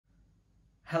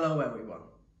Hello everyone,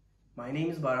 my name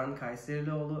is Baran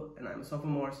Kayserilioğlu and I'm a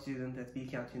sophomore student at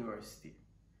Bilkent University.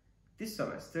 This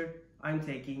semester I'm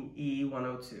taking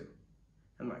EE-102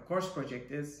 and my course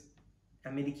project is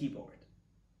a Midi keyboard.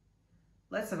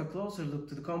 Let's have a closer look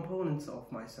to the components of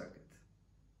my circuit.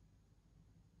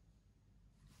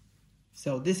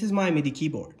 So this is my Midi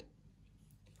keyboard.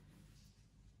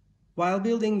 While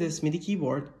building this Midi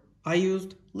keyboard, I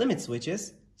used limit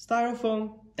switches,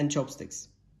 styrofoam and chopsticks.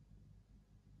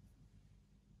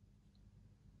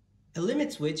 A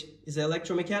limit switch is an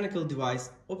electromechanical device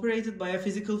operated by a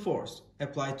physical force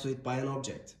applied to it by an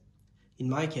object. In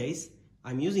my case,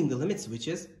 I'm using the limit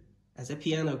switches as a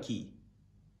piano key.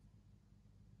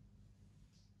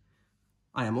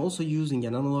 I am also using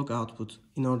an analog output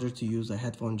in order to use a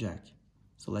headphone jack.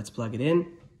 So let's plug it in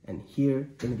and hear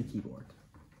the Midi keyboard.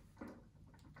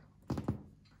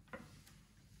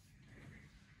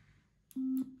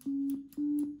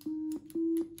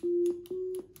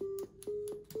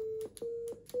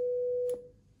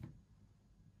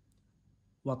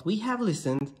 What we have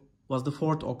listened was the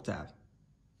fourth octave,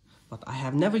 but I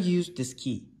have never used this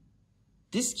key.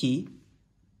 This key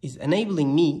is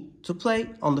enabling me to play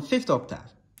on the fifth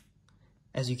octave,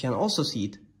 as you can also see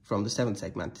it from the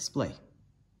 7-segment display.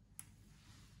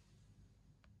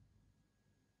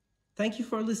 Thank you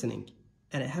for listening,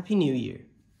 and a Happy New Year!